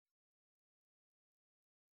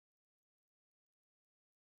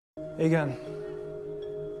Igen.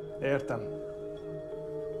 Értem.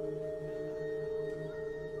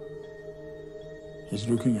 He's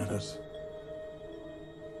looking at us.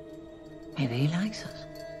 Maybe he likes us.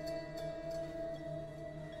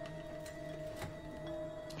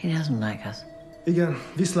 He doesn't like us. Igen,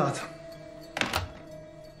 viszlát.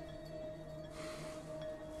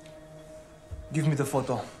 Give me the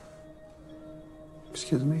photo.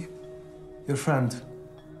 Excuse me? Your friend,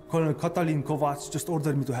 Colonel Katalin Kovacs, just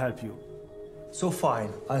ordered me to help you. So fine,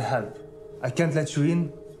 I'll help. I can't let you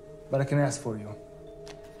in, but I can ask for you.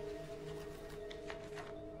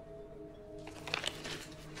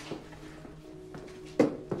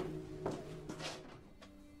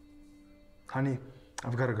 Honey,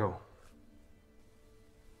 I've got to go.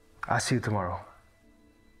 I'll see you tomorrow.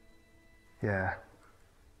 Yeah.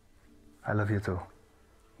 I love you too.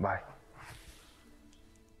 Bye.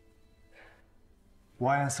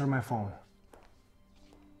 Why answer my phone?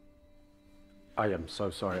 I am so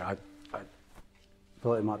sorry. I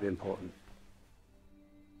thought it might be important.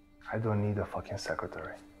 I don't need a fucking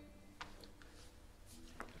secretary.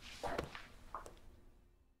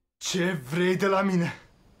 Ce vrei de la mine?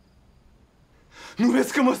 Nu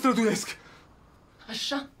vezi că mă străduiesc?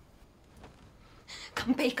 Așa?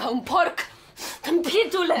 Câmpei ca un porc!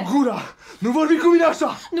 Tâmpitule! Gura! Nu vorbi cu mine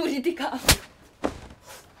așa! Nu ridica!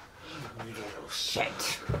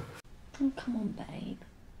 Shit! Oh, come on, babe.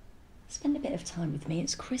 Spend a bit of time with me.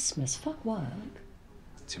 It's Christmas. Fuck work.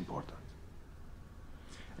 It's important.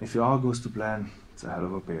 If it all goes to plan, it's a hell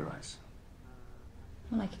of a pay rise.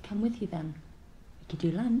 Well, I could come with you then. We could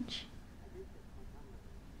do lunch.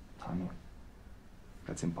 Honey,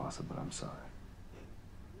 that's impossible. I'm sorry.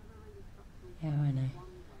 Yeah, I know.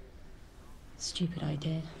 Stupid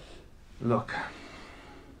idea. Look,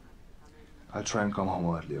 I'll try and come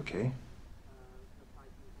home early, okay?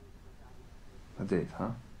 A date, huh?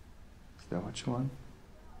 Is that what you want?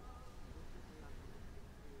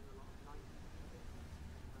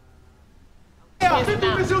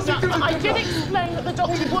 I did explain that the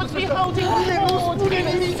doctor would be holding forward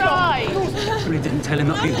inside. We didn't tell him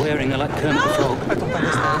that he'd be wearing her like Kermit the Frog. I don't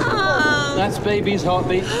understand. That's baby's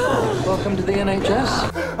heartbeat. Welcome to the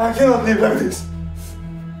NHS. I cannot live like this.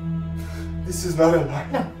 This is not a lie.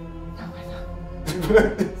 No,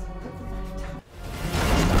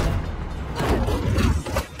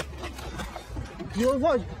 Your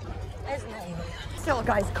what? Steal a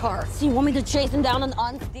guy's car. So you want me to chase him down and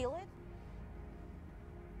unsteal it?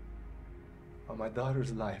 On my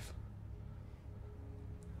daughter's life.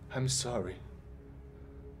 I'm sorry.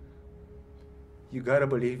 You gotta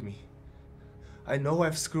believe me. I know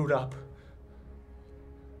I've screwed up.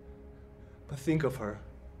 But think of her.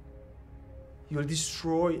 You'll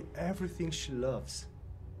destroy everything she loves.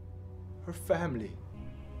 Her family.